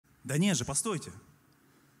Да нет же, постойте.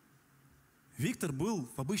 Виктор был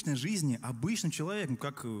в обычной жизни обычным человеком,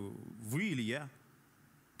 как вы или я.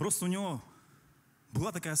 Просто у него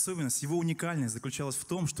была такая особенность, его уникальность заключалась в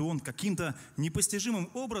том, что он каким-то непостижимым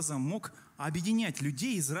образом мог объединять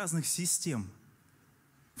людей из разных систем.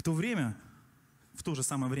 В то же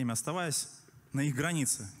самое время оставаясь на их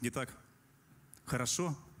границе, где так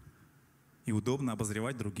хорошо и удобно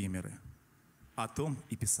обозревать другие миры. О том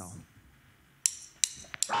и писал.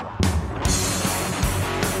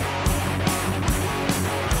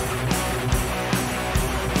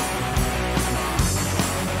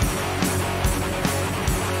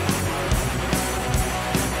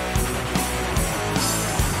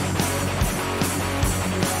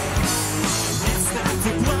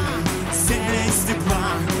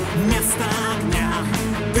 Вместо огня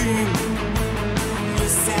дым, и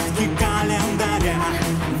сетки календаря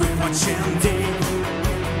выплачен день.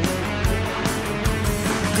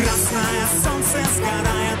 Красное солнце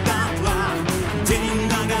сгорает дотла, день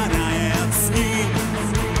догорает с ним.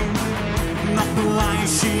 На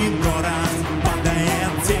пылающий город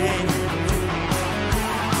падает день.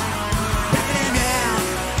 Перемен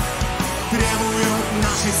требуют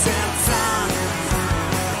наши сердца.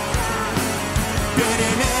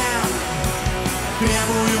 Перемен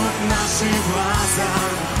требуют наши глаза.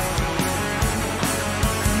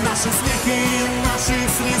 Наши смехи, наши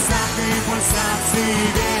слезах и пульсации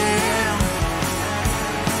вен.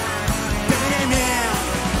 Перемен,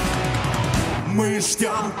 мы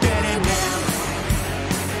ждем перемен.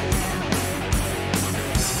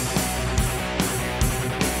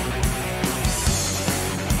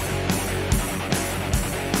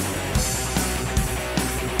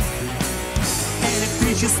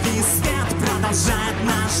 Электрический свет продолжает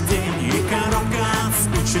наш день, и коробка от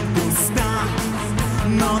спичек пуста.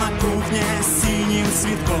 Но на кухне синим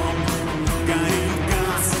цветком горит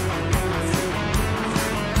газ.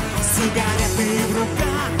 Сигареты в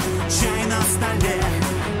руках, чай на столе.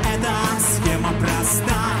 Эта схема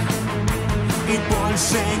проста, и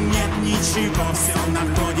больше нет ничего, все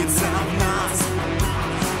находится в нас.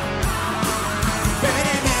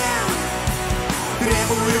 Перемен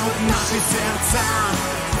требуют наши сердца.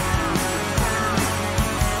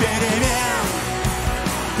 Перемен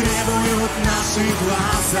требуют наши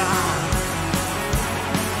глаза.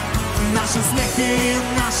 Наши смехи,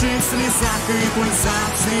 наши слезах и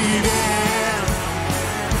пульсации вен.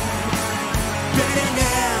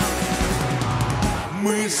 Перемен,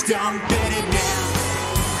 мы ждем перемен.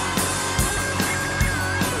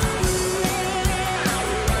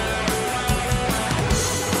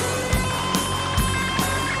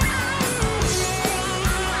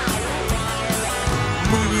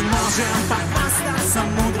 Можем похвастаться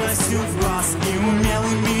мудростью в глаз и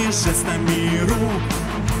умелыми жестами рук.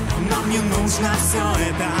 Нам не нужно все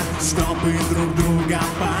это, чтобы друг друга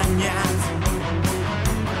понять.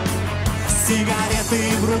 Сигареты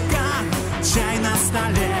в руках, чай на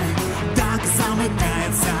столе, так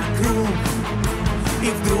замыкается круг. И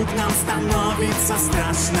вдруг нам становится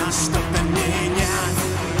страшно что-то менять.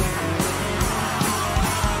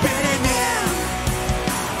 Перемен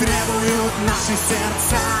требуют наши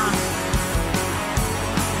сердца.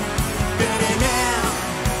 Перемен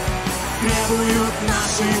требуют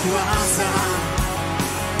наши глаза.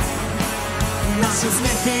 Наши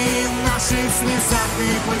смехи, наши слезах и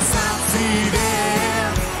пульсации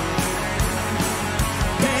вен.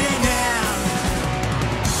 Перемен,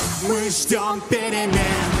 мы ждем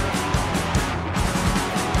перемен.